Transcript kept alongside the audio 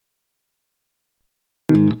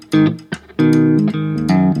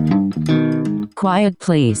Quiet,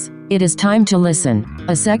 please. It is time to listen.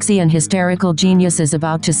 A sexy and hysterical genius is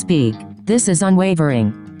about to speak. This is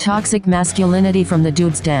Unwavering. Toxic masculinity from the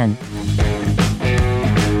dude's den.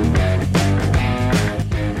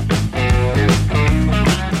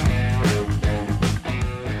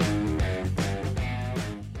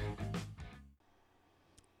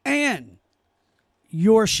 And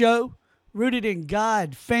your show, rooted in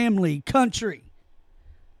God, family, country.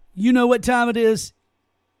 You know what time it is.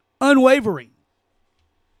 Unwavering.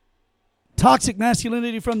 Toxic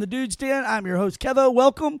masculinity from the dude's den. I'm your host, Kevo.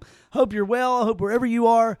 Welcome. Hope you're well. I hope wherever you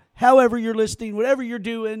are, however you're listening, whatever you're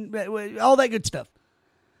doing, all that good stuff.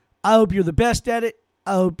 I hope you're the best at it.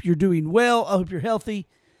 I hope you're doing well. I hope you're healthy.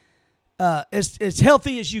 As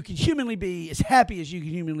healthy as you can humanly be, as happy as you can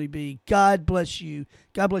humanly be. God bless you.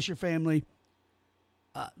 God bless your family.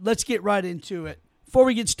 Let's get right into it. Before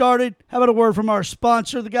we get started, how about a word from our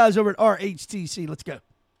sponsor, the guys over at RHTC. Let's go.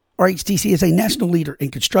 RHTC is a national leader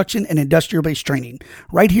in construction and industrial-based training.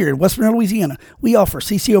 Right here in West Monroe, Louisiana, we offer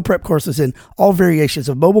CCO prep courses in all variations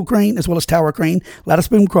of mobile crane as well as tower crane, lattice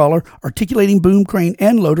boom crawler, articulating boom crane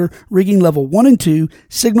and loader, rigging level 1 and 2,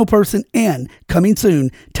 signal person, and, coming soon,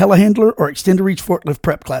 telehandler or extended reach forklift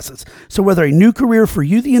prep classes. So whether a new career for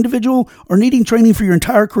you, the individual, or needing training for your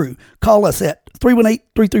entire crew, call us at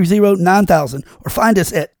 318-330-9000 or find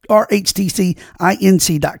us at rhtcinc.com.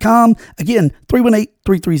 Again,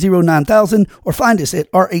 318-330-9000 or find us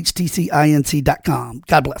at rhtcinc.com.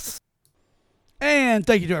 God bless. And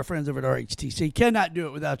thank you to our friends over at RHTC. Cannot do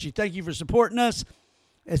it without you. Thank you for supporting us.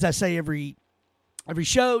 As I say every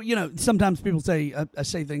show, you know, sometimes people say I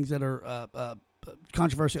say things that are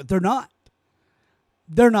controversial. They're not.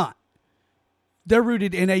 They're not. They're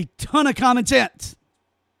rooted in a ton of common sense.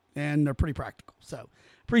 And they're pretty practical. So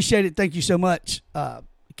appreciate it. Thank you so much.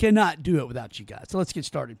 Cannot do it without you guys. So let's get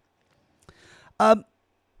started.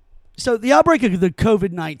 So the outbreak of the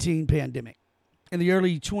COVID-19 pandemic in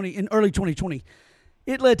early 2020,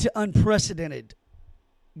 it led to unprecedented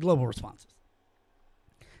global responses.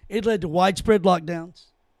 It led to widespread lockdowns,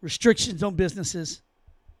 restrictions on businesses,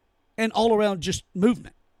 and all around just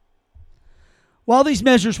movement. While these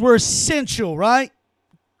measures were essential, right?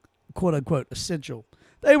 Quote unquote, essential.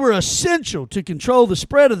 They were essential to control the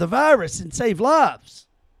spread of the virus and save lives.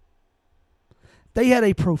 They had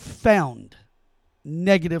a profound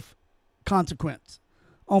negative consequence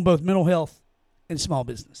on both mental health and small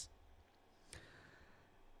business.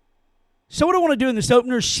 So what I want to do in this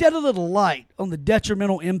opener is shed a little light on the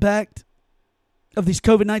detrimental impact of these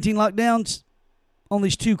COVID-19 lockdowns on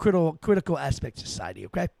these two critical aspects of society,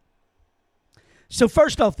 okay? So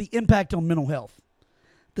first off, the impact on mental health.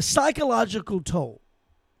 The psychological toll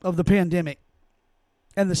of the pandemic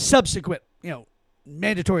and the subsequent,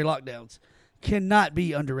 mandatory lockdowns cannot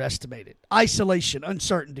be underestimated. Isolation,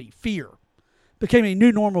 uncertainty, fear became a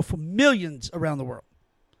new normal for millions around the world.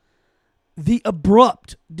 The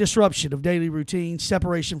abrupt disruption of daily routine,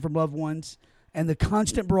 separation from loved ones, and the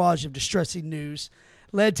constant barrage of distressing news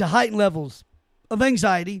led to heightened levels of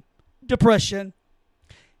anxiety, depression,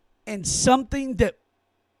 and something that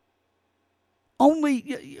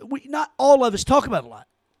not all of us talk about a lot.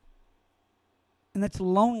 And that's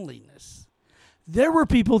loneliness. There were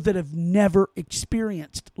people that have never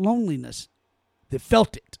experienced loneliness that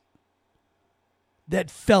felt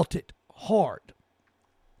it hard.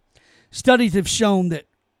 Studies have shown that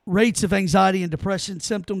rates of anxiety and depression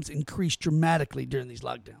symptoms increased dramatically during these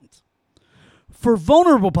lockdowns. For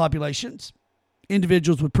vulnerable populations,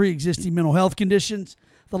 individuals with pre-existing mental health conditions,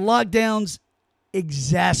 the lockdowns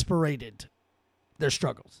exacerbated their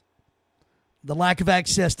struggles. The lack of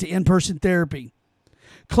access to in-person therapy,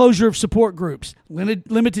 closure of support groups,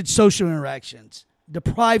 limited social interactions,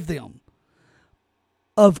 deprived them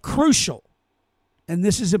of crucial, and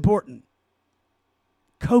this is important,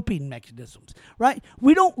 coping mechanisms, right?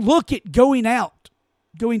 We don't look at going out,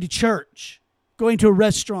 going to church, going to a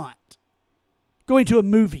restaurant, going to a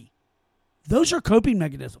movie. Those are coping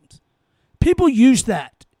mechanisms. People use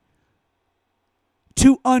that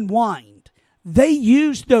to unwind. They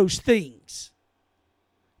use those things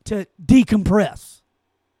to decompress.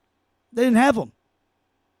 They didn't have them.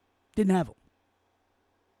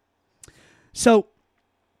 So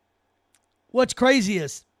what's crazy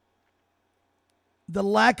is the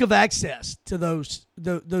lack of access to those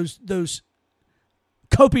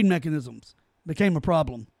coping mechanisms became a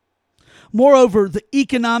problem. Moreover, the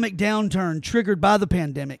economic downturn triggered by the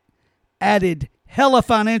pandemic added hella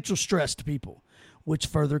financial stress to people, which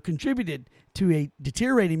further contributed to a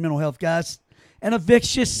deteriorating mental health, guys, and a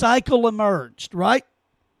vicious cycle emerged, right?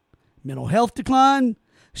 Mental health declined,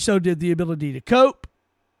 so did the ability to cope,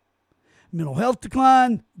 Mental health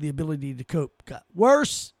decline. The ability to cope got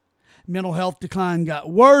worse. Mental health decline got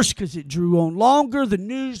worse because it drew on longer. The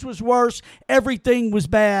news was worse. Everything was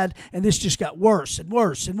bad. And this just got worse and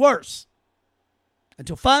worse and worse.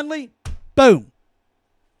 Until finally, boom.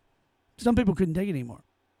 Some people couldn't take it anymore.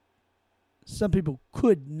 Some people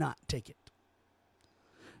could not take it.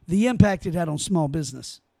 The impact it had on small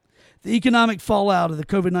business. The economic fallout of the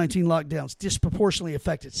COVID-19 lockdowns disproportionately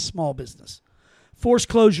affected small business. Forced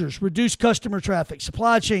closures, reduced customer traffic,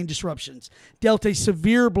 supply chain disruptions dealt a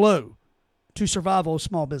severe blow to survival of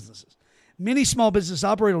small businesses. Many small businesses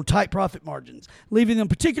operate on tight profit margins, leaving them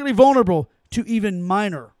particularly vulnerable to even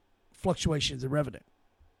minor fluctuations in revenue.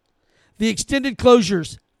 The extended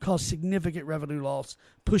closures caused significant revenue loss,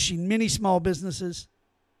 pushing many small businesses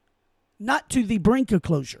not to the brink of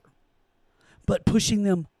closure, but pushing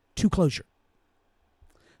them to closure.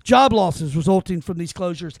 Job losses resulting from these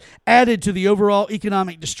closures added to the overall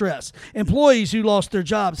economic distress. Employees who lost their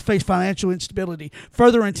jobs faced financial instability,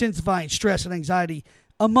 further intensifying stress and anxiety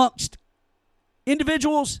amongst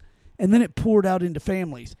individuals, and then it poured out into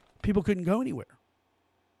families. People couldn't go anywhere.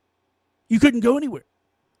 You couldn't go anywhere.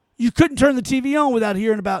 You couldn't turn the TV on without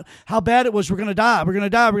hearing about how bad it was. We're going to die. We're going to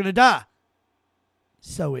die. We're going to die.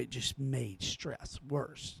 So it just made stress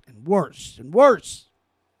worse and worse and worse.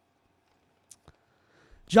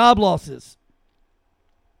 Job losses.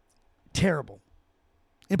 Terrible.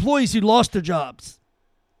 Employees who lost their jobs.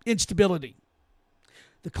 Instability.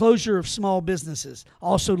 The closure of small businesses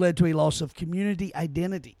also led to a loss of community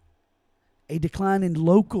identity, a decline in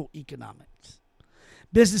local economics.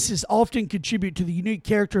 Businesses often contribute to the unique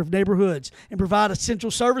character of neighborhoods and provide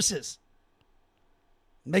essential services,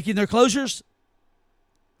 making their closures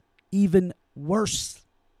even worse.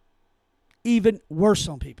 Even worse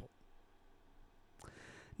on people.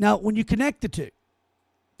 Now, when you connect the two,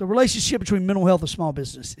 the relationship between mental health and small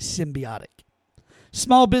business is symbiotic.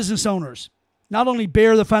 Small business owners not only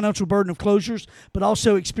bear the financial burden of closures, but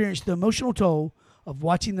also experience the emotional toll of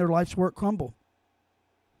watching their life's work crumble.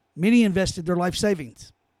 Many invested their life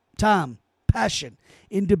savings, time, passion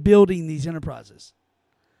into building these enterprises,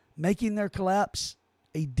 making their collapse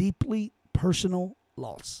a deeply personal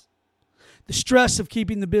loss. The stress of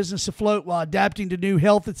keeping the business afloat while adapting to new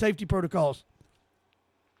health and safety protocols,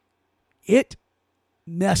 it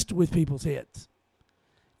messed with people's heads.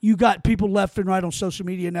 You got people left and right on social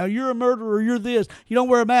media now. You're a murderer. You're this. You don't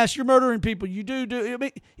wear a mask. You're murdering people. You do. I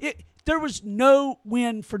mean, there was no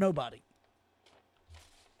win for nobody.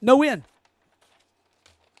 No win.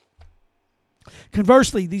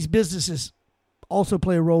 Conversely, these businesses also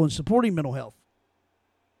play a role in supporting mental health.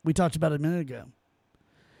 We talked about it a minute ago.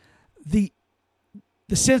 The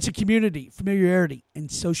sense of community, familiarity, and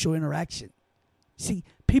social interaction. See,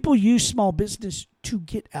 people use small business to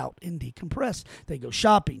get out and decompress. They go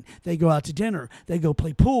shopping. They go out to dinner. They go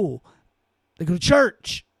play pool. They go to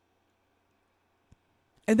church.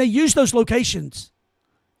 And they use those locations,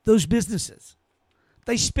 those businesses.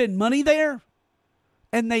 They spend money there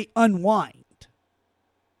and they unwind.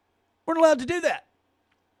 We're not allowed to do that.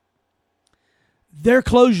 Their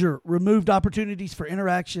closure removed opportunities for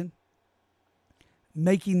interaction,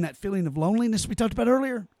 making that feeling of loneliness we talked about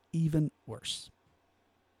earlier even worse.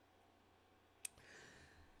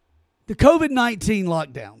 The COVID-19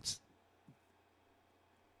 lockdowns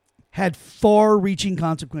had far-reaching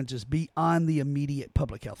consequences beyond the immediate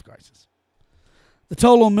public health crisis. The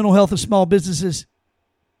toll on mental health of small businesses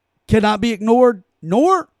cannot be ignored,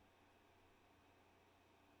 nor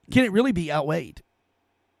can it really be outweighed.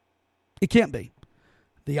 It can't be.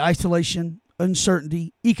 The isolation,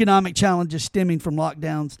 uncertainty, economic challenges stemming from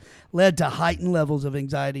lockdowns led to heightened levels of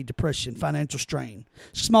anxiety, depression, financial strain.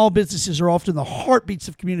 Small businesses are often the heartbeats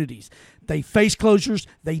of communities. They faced closures.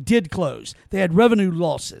 They did close. They had revenue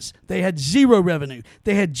losses. They had zero revenue.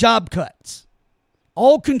 They had job cuts,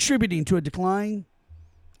 all contributing to a decline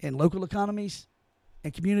in local economies,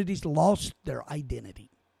 and communities lost their identity.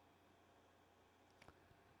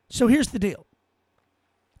 So here's the deal.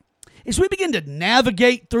 As we begin to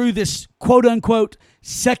navigate through this quote-unquote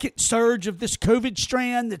second surge of this COVID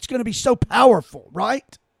strand that's going to be so powerful,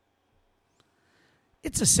 right?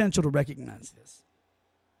 It's essential to recognize this.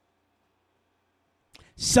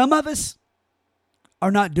 Some of us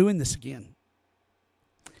are not doing this again.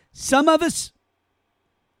 Some of us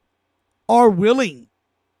are willing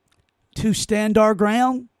to stand our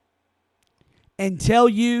ground and tell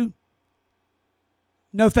you,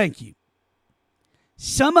 no thank you.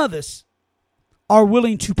 Some of us are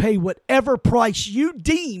willing to pay whatever price you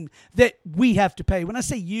deem that we have to pay. When I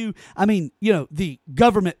say you, I mean, the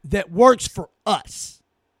government that works for us.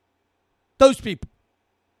 Those people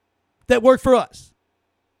that work for us.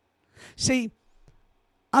 See,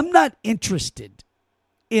 I'm not interested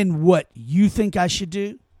in what you think I should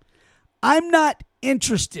do. I'm not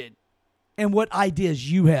interested in what ideas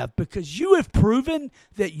you have, because you have proven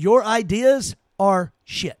that your ideas are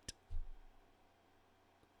shit.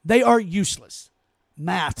 They are useless.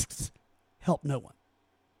 Masks help no one.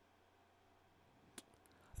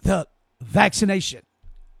 The vaccination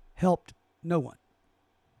helped no one.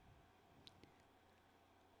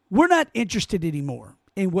 We're not interested anymore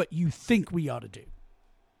in what you think we ought to do.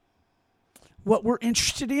 What we're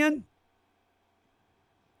interested in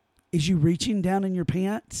is you reaching down in your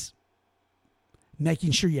pants,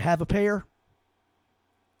 making sure you have a pair,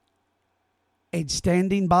 and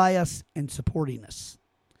standing by us and supporting us.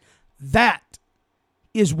 That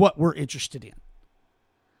is what we're interested in.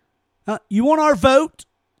 You want our vote?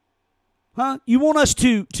 You want us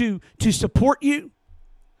to support you?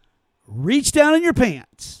 Reach down in your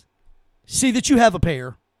pants, see that you have a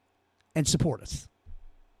pair, and support us.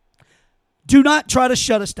 Do not try to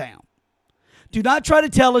shut us down. Do not try to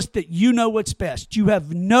tell us that you know what's best. You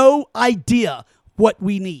have no idea what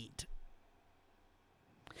we need.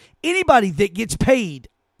 Anybody that gets paid,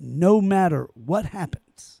 no matter what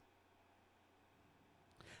happens,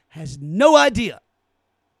 has no idea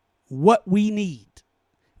what we need,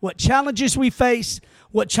 what challenges we face,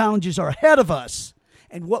 what challenges are ahead of us,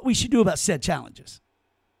 and what we should do about said challenges.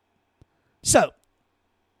 So,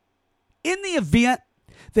 in the event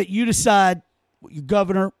that you decide your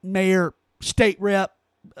governor, mayor, state rep,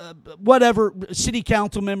 whatever, city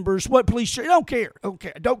council members, what police, I don't care.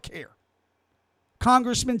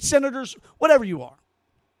 Congressmen, senators, whatever you are.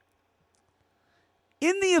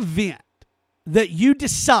 In the event that you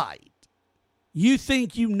decide you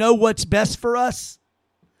think you know what's best for us,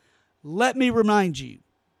 let me remind you,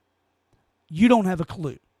 you don't have a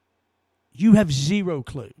clue. You have zero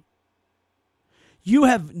clue. You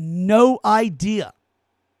have no idea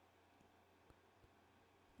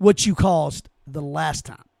what you caused the last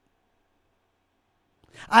time.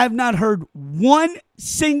 I have not heard one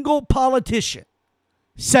single politician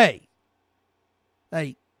say,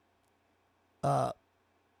 hey,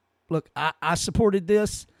 look, I supported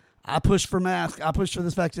this. I pushed for masks. I pushed for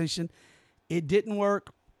this vaccination. It didn't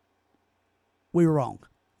work. We were wrong.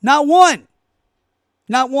 Not one.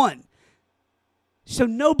 Not one. So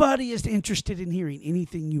nobody is interested in hearing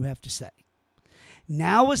anything you have to say.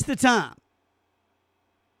 Now is the time.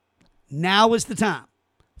 Now is the time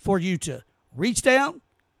for you to reach down,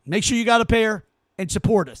 make sure you got a pair, and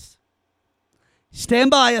support us.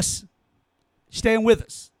 Stand by us. Stand with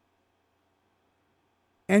us.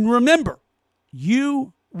 And remember,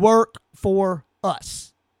 you work for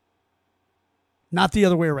us, not the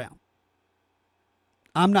other way around.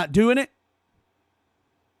 I'm not doing it.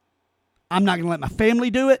 I'm not going to let my family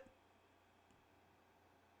do it.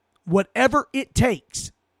 Whatever it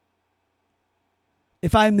takes.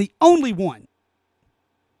 If I'm the only one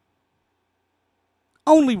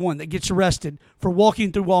that gets arrested for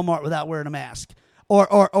walking through Walmart without wearing a mask, or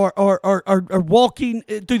walking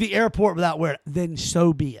through the airport without wearing it, then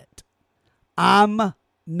so be it. I'm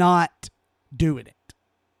not doing it.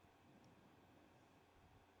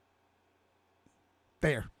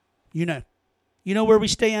 There. You know where we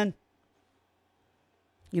stand.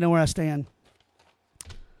 You know where I stand.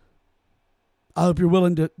 I hope you're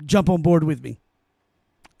willing to jump on board with me.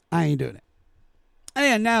 I ain't doing it.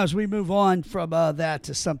 And now as we move on from that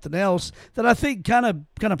to something else that I think kind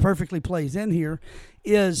of perfectly plays in here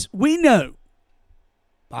is we know,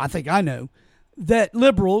 I think I know, that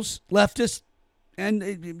liberals, leftists,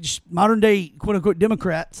 and modern day quote-unquote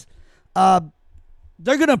Democrats,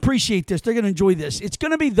 they're going to appreciate this. They're going to enjoy this. It's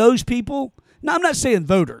going to be those people. Now, I'm not saying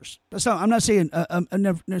voters. I'm not saying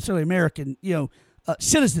necessarily American,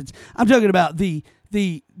 citizens. I'm talking about the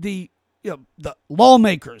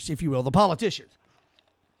lawmakers, if you will, the politicians.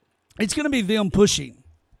 It's going to be them pushing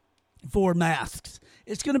for masks.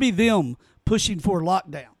 It's going to be them pushing for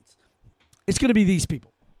lockdowns. It's going to be these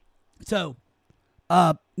people. So,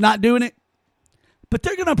 not doing it, but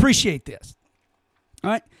they're going to appreciate this.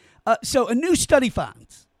 All right. So a new study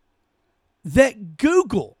finds that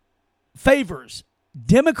Google favors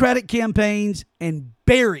Democratic campaigns and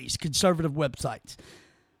buries conservative websites.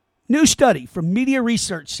 New study from Media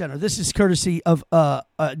Research Center. This is courtesy of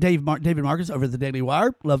David Marcus over at the Daily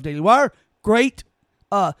Wire. Love Daily Wire. Great.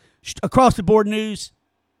 Across the board news.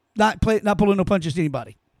 Not pulling no punches to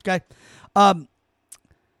anybody. Okay.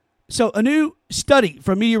 So a new study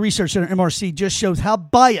from Media Research Center, MRC, just shows how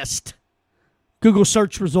biased Google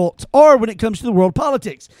search results are when it comes to the world of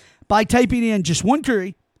politics. By typing in just one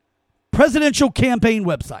query, presidential campaign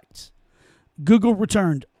websites, Google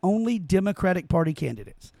returned only Democratic Party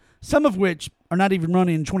candidates. some of which are not even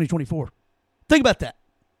running in 2024. Think about that.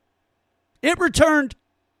 It returned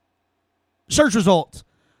search results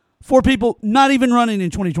for people not even running in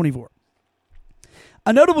 2024.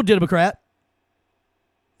 A notable Democrat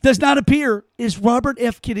does not appear is Robert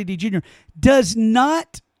F. Kennedy Jr. Does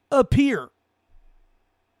not appear.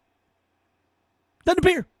 Doesn't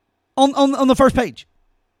appear on the first page.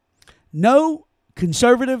 No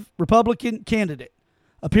conservative Republican candidate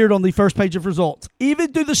appeared on the first page of results,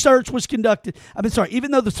 even though the search was conducted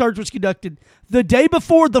the day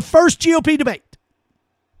before the first GOP debate,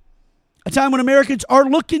 a time when Americans are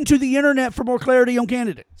looking to the internet for more clarity on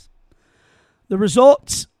candidates. The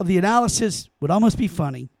results of the analysis would almost be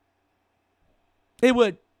funny. It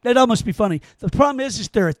would. It'd almost be funny. The problem is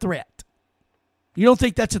they're a threat. You don't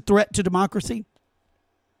think that's a threat to democracy?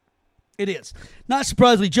 It is. Not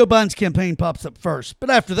surprisingly, Joe Biden's campaign pops up first.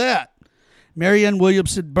 But after that, Marianne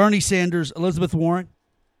Williamson, Bernie Sanders, Elizabeth Warren.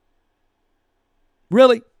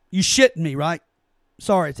 Really? You shitting me, right?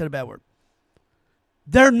 Sorry, I said a bad word.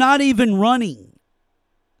 They're not even running.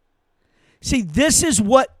 See, this is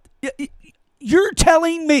what you're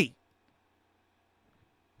telling me.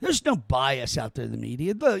 There's no bias out there in the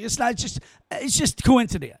media. Look, it's just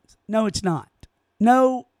coincidence. No, it's not.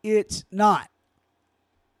 No, it's not.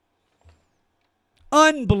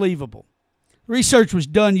 Unbelievable. Research was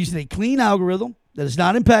done using a clean algorithm that is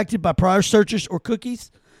not impacted by prior searches or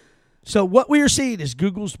cookies. So what we are seeing is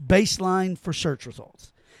Google's baseline for search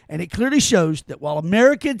results. And it clearly shows that while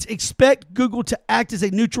Americans expect Google to act as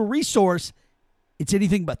a neutral resource, it's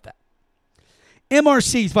anything but that.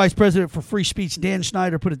 MRC's Vice President for Free Speech, Dan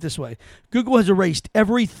Schneider, put it this way. Google has erased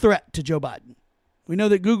every threat to Joe Biden. We know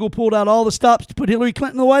that Google pulled out all the stops to put Hillary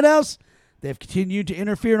Clinton in the White House. They have continued to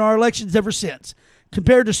interfere in our elections ever since.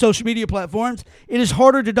 Compared to social media platforms, it is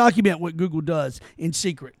harder to document what Google does in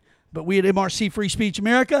secret. But we at MRC Free Speech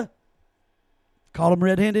America call them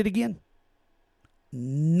red-handed again.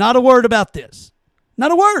 Not a word about this.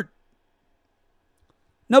 Not a word.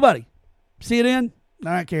 Nobody. CNN,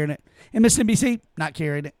 not carrying it. MSNBC, not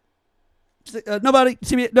carrying it. Nobody.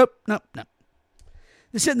 CBS, nope.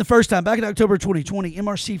 This isn't the first time. Back in October 2020,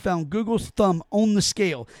 MRC found Google's thumb on the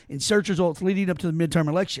scale in search results leading up to the midterm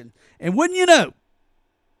election. And wouldn't you know,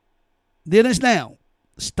 then as now,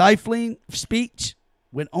 stifling speech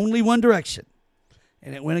went only one direction,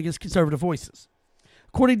 and it went against conservative voices.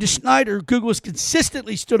 According to Schneider, Google has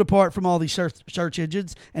consistently stood apart from all these search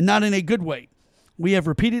engines, and not in a good way. We have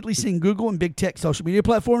repeatedly seen Google and big tech social media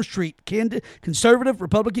platforms treat conservative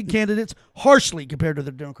Republican candidates harshly compared to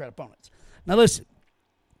their Democrat opponents. Now listen,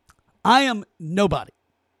 I am nobody.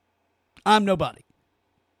 I'm nobody.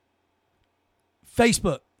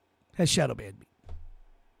 Facebook has shadow banned me.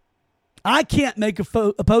 I can't make a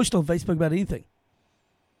post on Facebook about anything.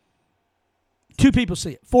 2 people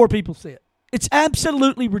see it. 4 people see it. It's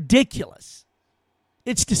absolutely ridiculous.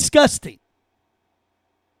 It's disgusting.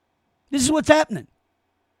 This is what's happening.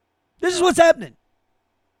 This is what's happening.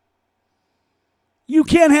 You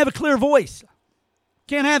can't have a clear voice.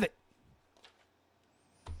 Can't have it.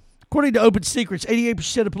 According to Open Secrets,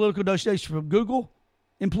 88% of political donations from Google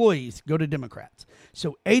employees go to Democrats.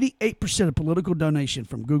 So 88% of political donation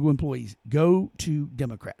from Google employees go to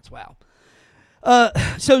Democrats. Wow.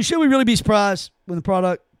 So should we really be surprised when the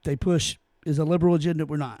product they push is a liberal agenda?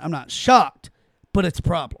 We're not. I'm not shocked, but it's a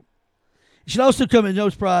problem. It should also come as no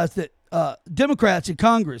surprise that Democrats in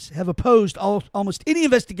Congress have opposed almost any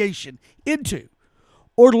investigation into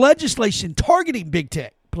or legislation targeting big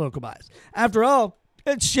tech political bias. After all,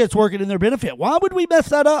 that shit's working in their benefit. Why would we mess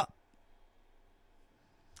that up?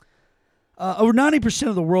 Over 90%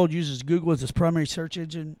 of the world uses Google as its primary search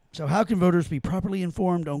engine. So how can voters be properly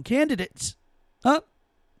informed on candidates? Huh?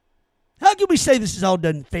 How can we say this is all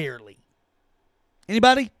done fairly?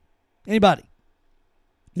 Anybody? Anybody?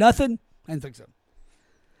 Nothing? I didn't think so.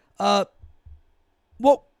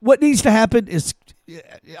 What needs to happen is,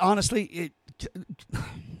 honestly,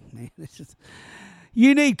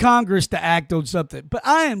 you need Congress to act on something. But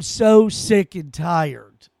I am so sick and tired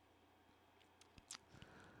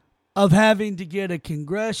of having to get a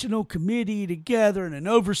congressional committee together and an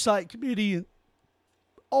oversight committee and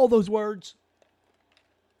all those words,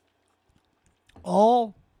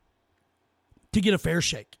 all to get a fair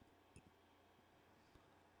shake.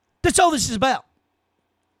 That's all this is about.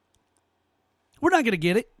 We're not going to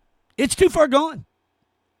get it. It's too far gone.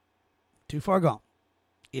 Too far gone.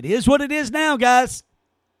 It is what it is now, guys.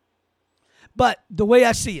 But the way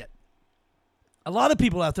I see it, a lot of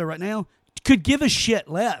people out there right now could give a shit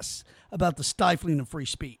less about the stifling of free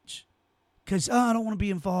speech. Because, I don't want to be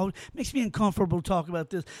involved. It makes me uncomfortable to talk about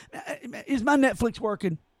this. Is my Netflix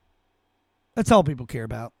working? That's all people care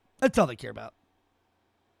about. That's all they care about.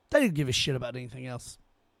 They didn't give a shit about anything else.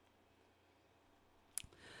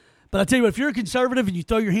 But I tell you what, if you're a conservative and you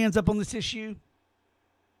throw your hands up on this issue,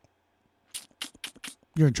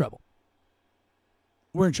 you're in trouble.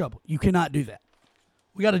 We're in trouble. You cannot do that.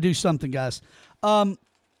 We got to do something, guys.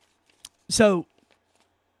 So,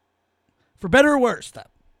 for better or worse, though,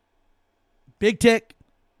 big tech,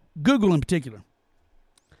 Google in particular,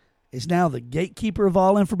 is now the gatekeeper of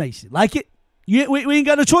all information. Like it? We ain't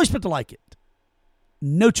got no choice but to like it.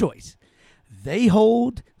 No choice. They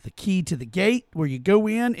hold the key to the gate where you go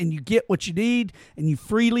in and you get what you need and you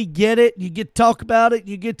freely get it. You get to talk about it.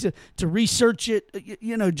 You get to research it,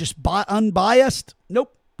 just unbiased.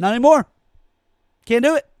 Nope, not anymore. Can't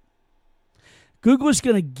do it. Google is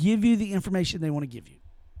going to give you the information they want to give you.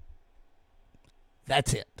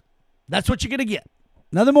 That's it. That's what you're going to get.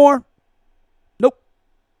 Nothing more. Nope.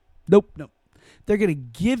 They're going to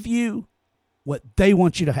give you what they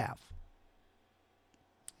want you to have.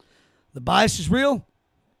 The bias is real.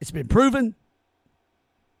 It's been proven.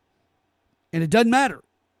 And it doesn't matter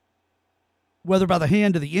whether by the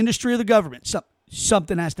hand of the industry or the government.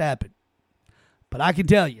 Something has to happen. But I can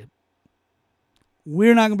tell you,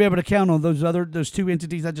 we're not going to be able to count on those two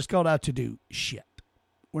entities I just called out to do shit.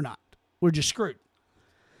 We're not. We're just screwed.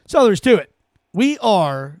 So there's to it. We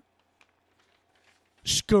are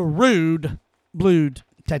screwed, blued,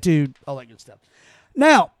 tattooed, all that good stuff.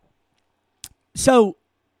 Now, so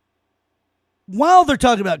while they're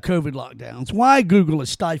talking about COVID lockdowns, why Google is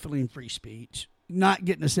stifling free speech, not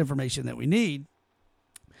getting us information that we need,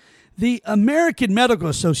 the American Medical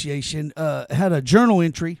Association had a journal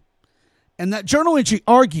entry, and that journal entry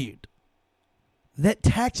argued that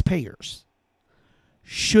taxpayers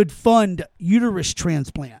should fund uterus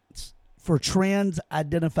transplants for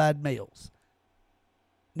trans-identified males.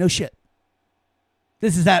 No shit.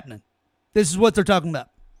 This is happening. This is what they're talking about.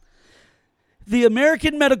 The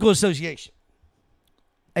American Medical Association,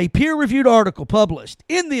 a peer-reviewed article published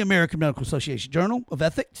in the American Medical Association Journal of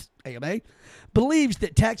Ethics, AMA, believes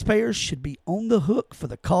that taxpayers should be on the hook for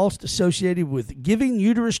the cost associated with giving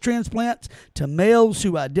uterus transplants to males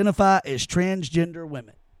who identify as transgender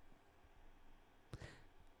women.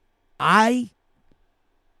 I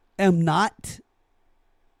am not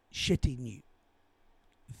shitting you.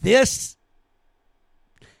 This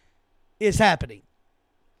is happening.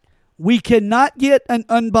 We cannot get an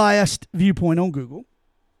unbiased viewpoint on Google.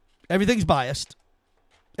 Everything's biased.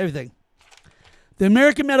 Everything. The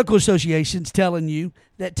American Medical Association is telling you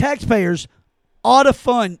that taxpayers ought to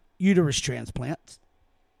fund uterus transplants.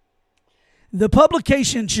 The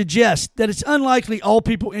publication suggests that it's unlikely all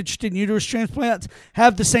people interested in uterus transplants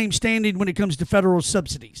have the same standing when it comes to federal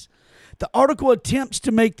subsidies. The article attempts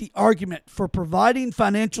to make the argument for providing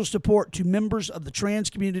financial support to members of the trans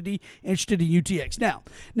community interested in UTX.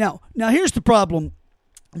 Now, here's the problem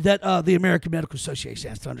that the American Medical Association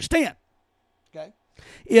has to understand. Okay,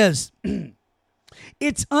 is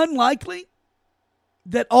it's unlikely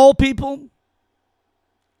that all people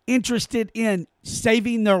interested in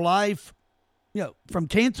saving their life, from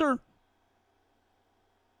cancer,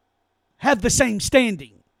 have the same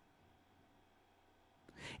standing.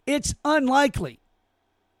 It's unlikely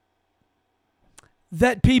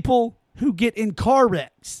that people who get in car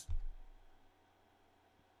wrecks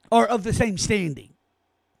are of the same standing.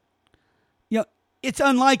 It's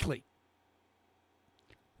unlikely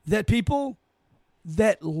that people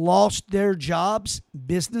that lost their jobs,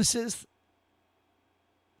 businesses,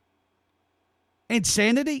 and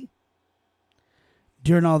sanity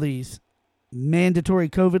during all these mandatory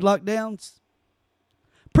COVID lockdowns,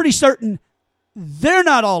 pretty certain they're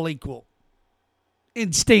not all equal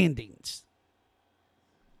in standings.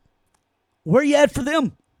 Where are you at for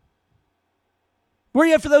them? Where are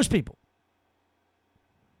you at for those people?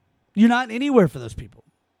 You're not anywhere for those people.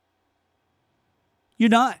 You're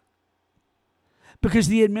not. Because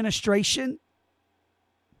the administration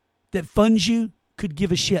that funds you could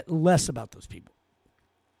give a shit less about those people.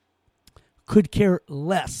 Could care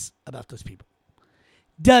less about those people.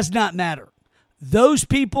 Does not matter. Those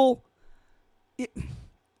people,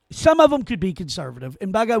 some of them could be conservative.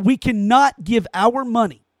 And by God, we cannot give our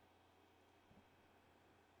money.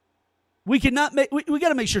 We got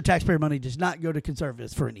to make sure taxpayer money does not go to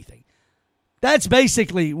conservatives for anything. That's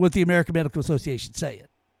basically what the American Medical Association is saying.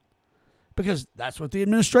 Because that's what the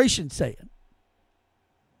administration's saying.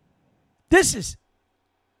 This is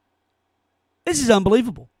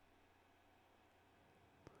unbelievable.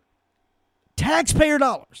 Taxpayer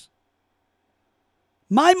dollars.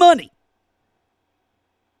 My money.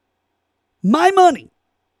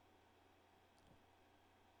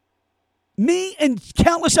 Me and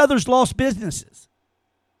countless others lost businesses.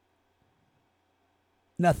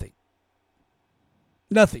 Nothing.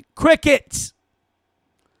 Nothing. Crickets.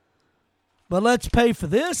 But let's pay for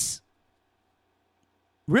this?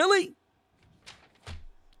 Really?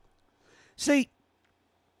 See,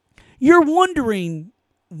 you're wondering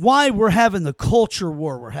why we're having the culture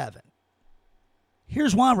war we're having.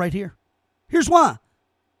 Here's why right here. Here's why.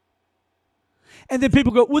 And then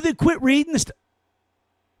people go, well, then quit reading this stuff.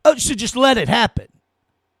 Oh, so just let it happen.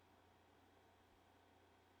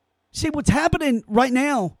 See, what's happening right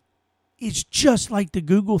now is just like the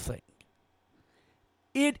Google thing.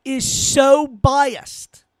 It is so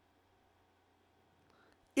biased.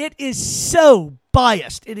 It is so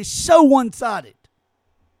biased. It is so one-sided.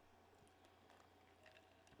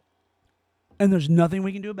 And there's nothing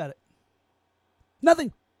we can do about it.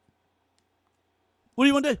 Nothing. What do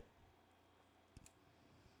you want to do?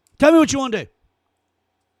 Tell me what you want to do.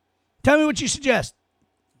 Tell me what you suggest.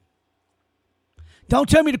 Don't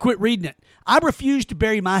tell me to quit reading it. I refuse to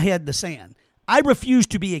bury my head in the sand. I refuse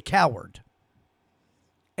to be a coward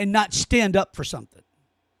and not stand up for something.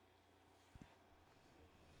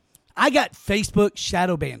 I got Facebook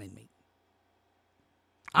shadow banning me.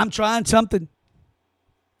 I'm trying something.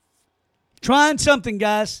 Trying something,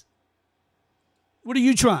 guys. What are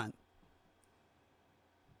you trying?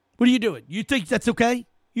 What are you doing? You think that's okay?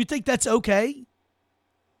 You think that's okay?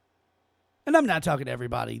 And I'm not talking to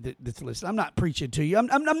everybody that's listening. I'm not preaching to you. I'm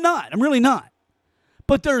not. I'm really not.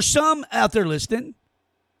 But there are some out there listening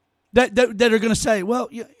that are going to say, well,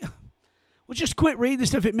 just quit reading this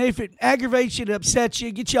stuff. If it aggravates you, it upsets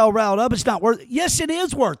you, gets you all riled up, it's not worth it. Yes, it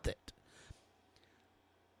is worth it.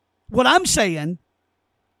 What I'm saying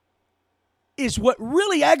is what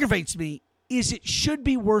really aggravates me is it should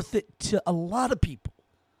be worth it to a lot of people.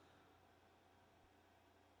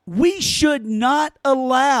 We should not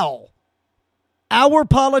allow our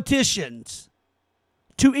politicians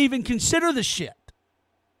to even consider the shit.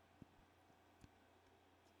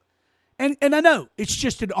 And I know it's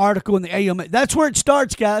just an article in the AMA. That's where it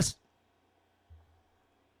starts, guys.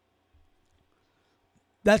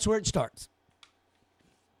 That's where it starts.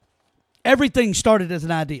 Everything started as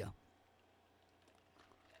an idea.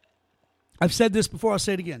 I've said this before, I'll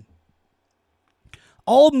say it again.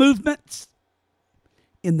 All movements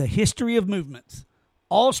in the history of movements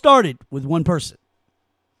all started with one person.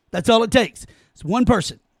 That's all it takes. It's one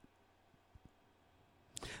person.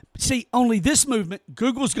 See, only this movement,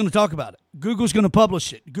 Google's going to talk about it. Google's going to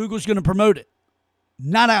publish it. Google's going to promote it.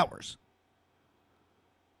 Not ours.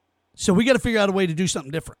 So we got to figure out a way to do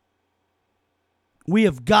something different. We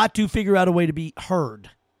have got to figure out a way to be heard.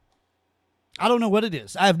 I don't know what it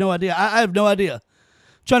is. I have no idea. I have no idea. I'm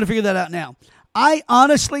trying to figure that out now. I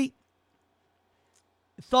honestly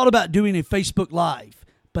thought about doing a Facebook Live,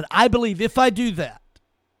 but I believe if I do that,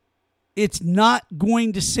 it's not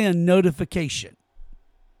going to send notification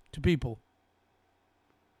to people.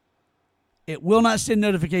 It will not send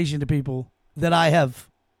notification to people that I have,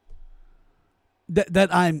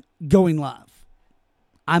 that I'm going live.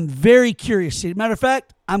 I'm very curious. As a matter of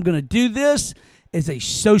fact, I'm going to do this as a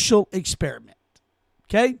social experiment.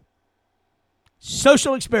 Okay?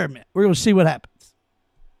 Social experiment. We're going to see what happens.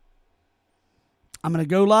 I'm going to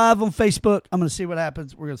go live on Facebook. I'm going to see what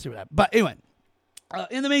happens. We're going to see what happens. But anyway,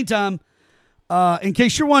 in the meantime, in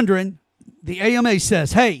case you're wondering, the AMA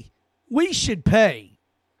says, hey, we should pay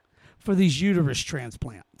for these uterus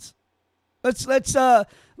transplants. Let's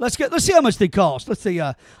see how much they cost. Let's see.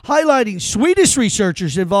 Highlighting Swedish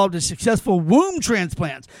researchers involved in successful womb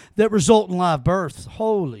transplants that result in live births.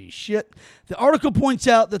 Holy shit! The article points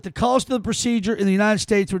out that the cost of the procedure in the United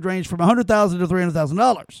States would range from $100,000 to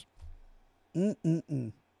 $300,000.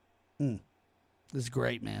 This is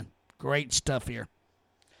great, man. Great stuff here.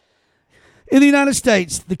 In the United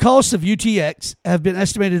States, the costs of UTX have been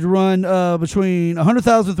estimated to run between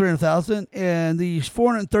 $100,000 and $300,000, and the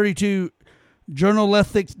 432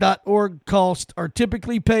 journalethics.org costs are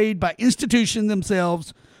typically paid by institutions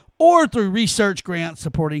themselves or through research grants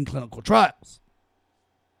supporting clinical trials.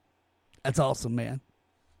 That's awesome, man.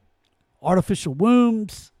 Artificial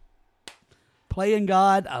wombs, playing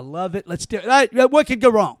God, I love it. Let's do it. What could go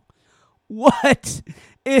wrong? What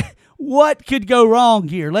could go wrong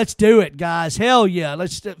here? Let's do it, guys. Hell yeah.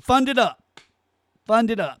 Let's fund it up. Fund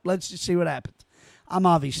it up. Let's just see what happens. I'm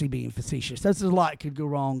obviously being facetious. That's a lot could go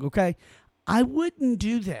wrong, okay? I wouldn't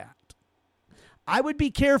do that. I would be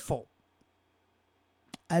careful.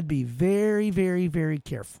 I'd be very, very, very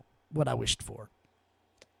careful what I wished for.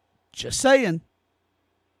 Just saying.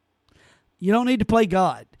 You don't need to play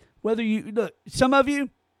God. Look, some of you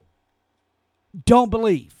don't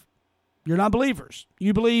believe. You're not believers.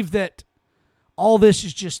 You believe that all this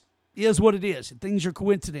is just is what it is. And things are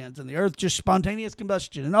coincidence, and the earth just spontaneous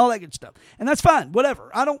combustion and all that good stuff. And that's fine, whatever.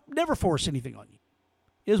 I don't never force anything on you.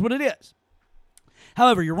 It is what it is.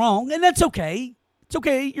 However, you're wrong, and that's okay. It's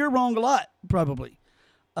okay. You're wrong a lot, probably.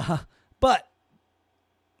 But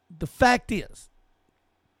the fact is,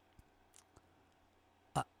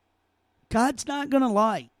 God's not going to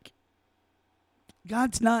like.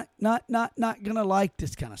 God's not going to like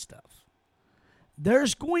this kind of stuff.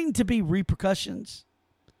 There's going to be repercussions.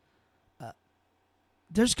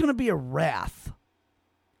 There's going to be a wrath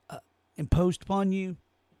imposed upon you.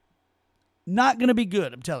 Not going to be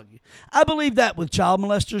good, I'm telling you. I believe that with child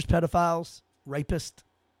molesters, pedophiles, rapists.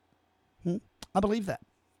 I believe that.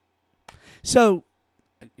 So,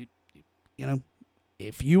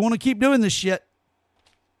 if you want to keep doing this shit,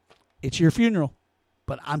 it's your funeral.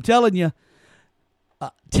 But I'm telling you,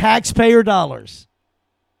 taxpayer dollars.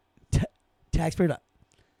 Taxpayer dollars.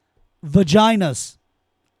 Vaginas.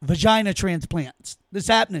 Vagina transplants. This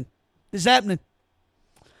is happening.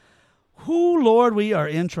 Lord, we are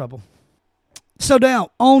in trouble. So now,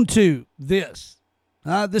 on to this.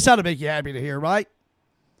 This ought to make you happy to hear, right?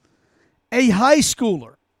 A high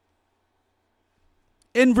schooler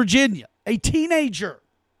in Virginia, a teenager,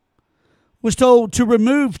 was told to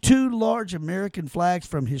remove 2 large American flags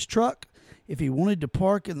from his truck if he wanted to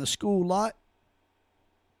park in the school lot.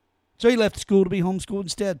 So he left the school to be homeschooled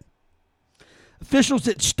instead. Officials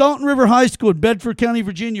at Staunton River High School in Bedford County,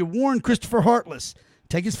 Virginia, warned Christopher Hartless to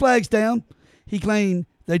take his flags down. He claimed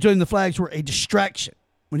they told him the flags were a distraction.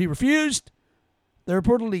 When he refused, they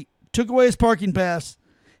reportedly took away his parking pass.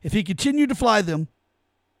 If he continued to fly them,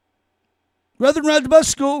 rather than ride the bus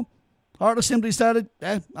to school, Hartless simply decided,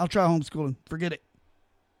 I'll try homeschooling. Forget it.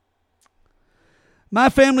 My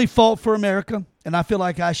family fought for America, and I feel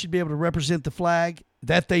like I should be able to represent the flag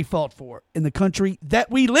that they fought for in the country that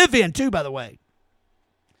we live in, too, by the way.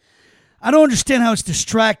 I don't understand how it's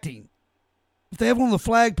distracting if they have one on the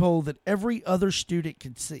flagpole that every other student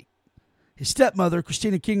can see. His stepmother,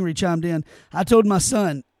 Christina Kingery, chimed in, I told my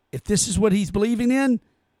son, if this is what he's believing in,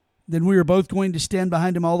 then we are both going to stand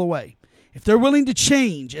behind him all the way. If they're willing to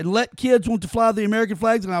change and let kids want to fly the American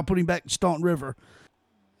flags, then I'll put him back in Staunton River.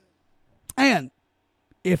 And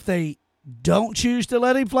if they don't choose to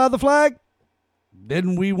let him fly the flag,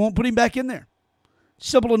 then we won't put him back in there.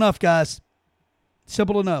 Simple enough, guys.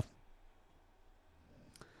 Simple enough.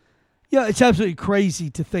 Yeah, it's absolutely crazy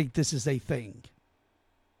to think this is a thing.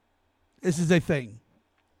 This is a thing.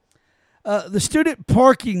 The student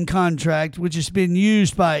parking contract, which has been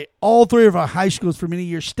used by all 3 of our high schools for many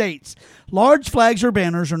years, states large flags or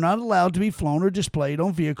banners are not allowed to be flown or displayed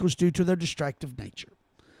on vehicles due to their distractive nature.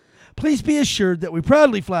 Please be assured that we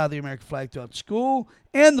proudly fly the American flag throughout the school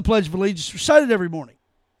and the Pledge of Allegiance recited every morning.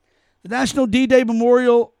 The National D-Day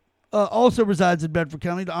Memorial also resides in Bedford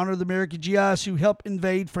County to honor the American GIs who helped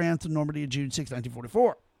invade France and Normandy on June 6,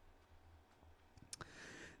 1944.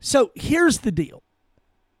 So here's the deal.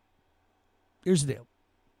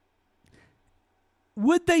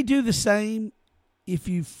 Would they do the same if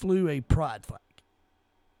you flew a pride flag?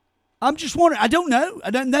 I'm just wondering. I don't know.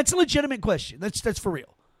 That's a legitimate question. That's for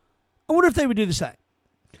real. I wonder if they would do the same.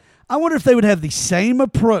 I wonder if they would have the same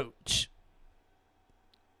approach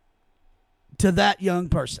to that young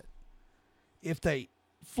person. If they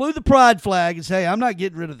flew the pride flag and say, I'm not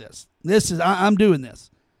getting rid of this. I'm doing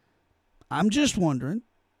this. I'm just wondering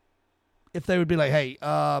if they would be like, hey,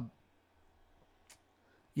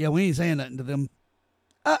 yeah, we ain't saying nothing to them.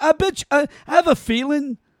 I bet you, I have a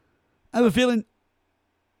feeling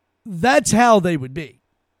that's how they would be.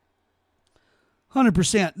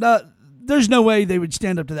 100%. There's no way they would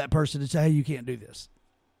stand up to that person and say, hey, you can't do this.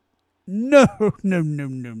 No.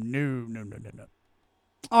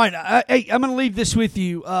 All right, hey, I'm going to leave this with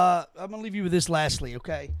you. I'm going to leave you with this lastly,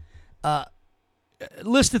 okay?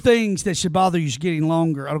 List of things that should bother you is getting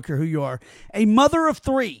longer. I don't care who you are. A mother of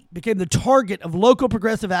 3 became the target of local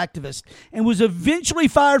progressive activists and was eventually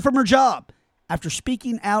fired from her job after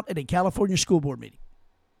speaking out at a California school board meeting.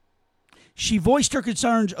 She voiced her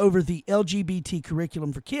concerns over the LGBT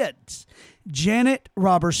curriculum for kids. Janet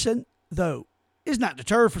Robertson, though, is not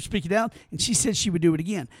deterred from speaking out, and she said she would do it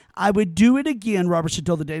again. I would do it again, Robertson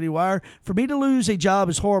told the Daily Wire. For me to lose a job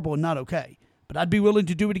is horrible and not okay. But I'd be willing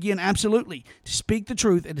to do it again, absolutely, to speak the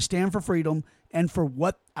truth and to stand for freedom and for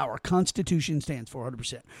what our Constitution stands for,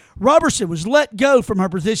 100%. Robertson was let go from her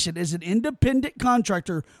position as an independent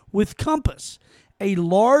contractor with Compass, a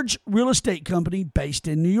large real estate company based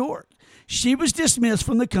in New York. She was dismissed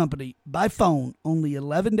from the company by phone only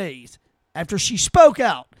 11 days after she spoke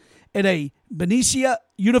out at a Benicia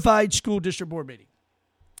Unified School District Board meeting.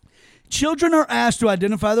 Children are asked to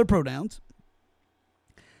identify their pronouns.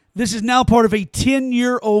 This is now part of a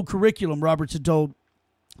 10-year-old curriculum, Robertson told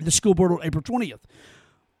the school board on April 20th.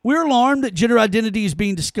 We're alarmed that gender identity is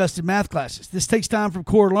being discussed in math classes. This takes time from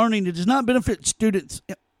core learning. It does not benefit students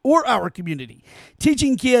or our community.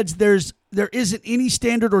 Teaching kids there isn't any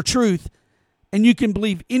standard or truth, and you can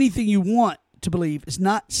believe anything you want to believe is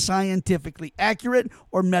not scientifically accurate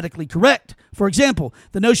or medically correct. For example,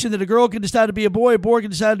 the notion that a girl can decide to be a boy can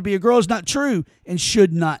decide to be a girl is not true and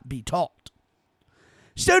should not be taught.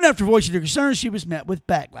 Soon after voicing her concerns, she was met with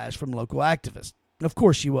backlash from local activists. Of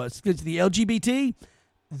course she was, because the LGBT,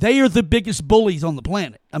 they are the biggest bullies on the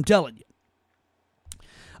planet, I'm telling you.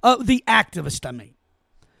 The activists, I mean.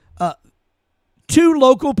 2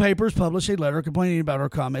 local papers published a letter complaining about her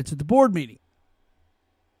comments at the board meeting.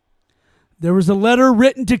 There was a letter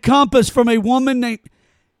written to Compass from a woman named...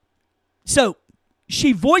 So,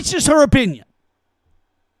 she voices her opinion.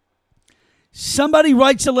 Somebody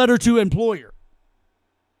writes a letter to employer.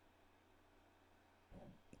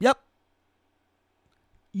 Yep.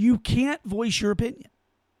 You can't voice your opinion.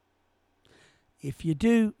 If you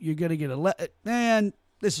do, you're going to get a letter. Man,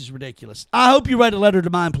 this is ridiculous. I hope you write a letter to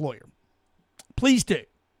my employer. Please do.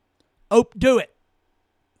 Oh, do it.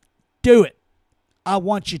 Do it. I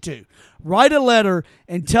want you to. Write a letter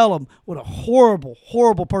and tell them what a horrible,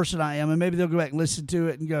 horrible person I am, and maybe they'll go back and listen to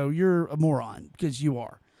it and go, you're a moron, because you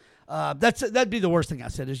are. That'd be the worst thing I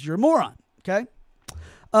said, is you're a moron, okay?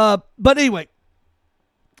 But anyway,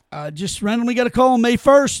 just randomly got a call on May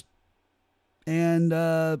 1st, and,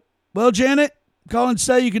 well, Janet, call and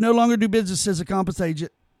say you can no longer do business as a Compass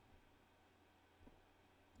agent.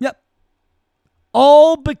 Yep.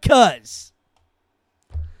 All because,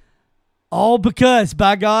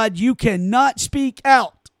 by God, you cannot speak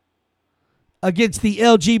out against the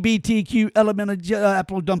LGBTQLMNOP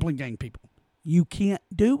apple dumpling gang people. You can't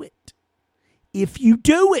do it. If you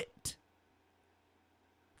do it,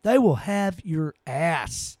 they will have your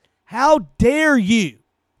ass. How dare you?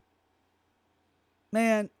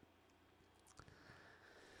 Man.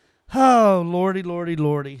 Oh, Lordy, Lordy,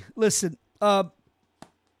 Lordy. Listen, I'm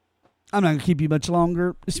not going to keep you much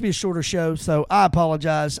longer. This will be a shorter show, so I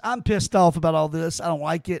apologize. I'm pissed off about all this. I don't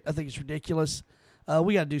like it. I think it's ridiculous.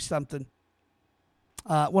 We got to do something.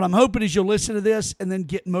 What I'm hoping is you'll listen to this and then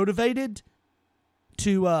get motivated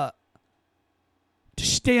to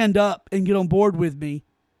stand up and get on board with me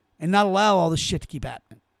and not allow all this shit to keep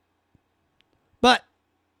happening. But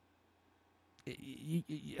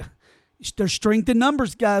there's strength in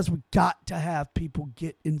numbers, guys. We got to have people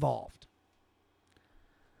get involved.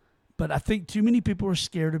 But I think too many people are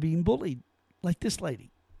scared of being bullied, like this lady.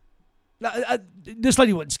 This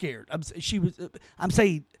lady wasn't scared. I'm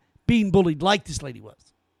saying being bullied like this lady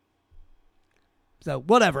was. So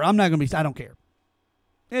whatever. I'm not going to be. I don't care.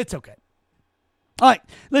 It's okay. All right.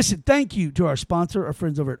 Listen. Thank you to our sponsor, our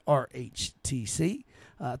friends over at RHTC.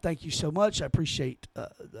 Thank you so much. I appreciate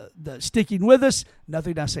the sticking with us.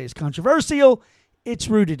 Nothing I say is controversial. It's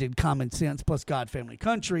rooted in common sense plus God, family,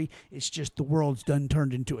 country. It's just the world's done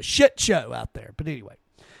turned into a shit show out there. But anyway.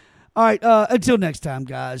 All right. Until next time,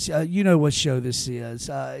 guys. You know what show this is.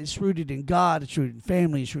 It's rooted in God. It's rooted in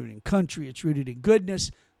family. It's rooted in country. It's rooted in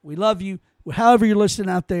goodness. We love you. However you're listening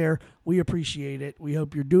out there, we appreciate it. We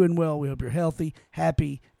hope you're doing well. We hope you're healthy,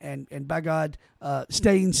 happy, and by God,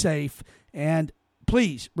 staying safe. And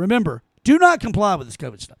please, remember, do not comply with this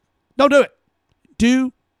COVID stuff. Don't do it.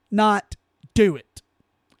 Do not do it.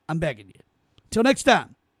 I'm begging you. Till next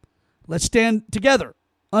time, let's stand together,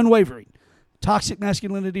 unwavering. Toxic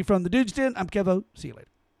masculinity from the Dude's Den. I'm Kevo. See you later.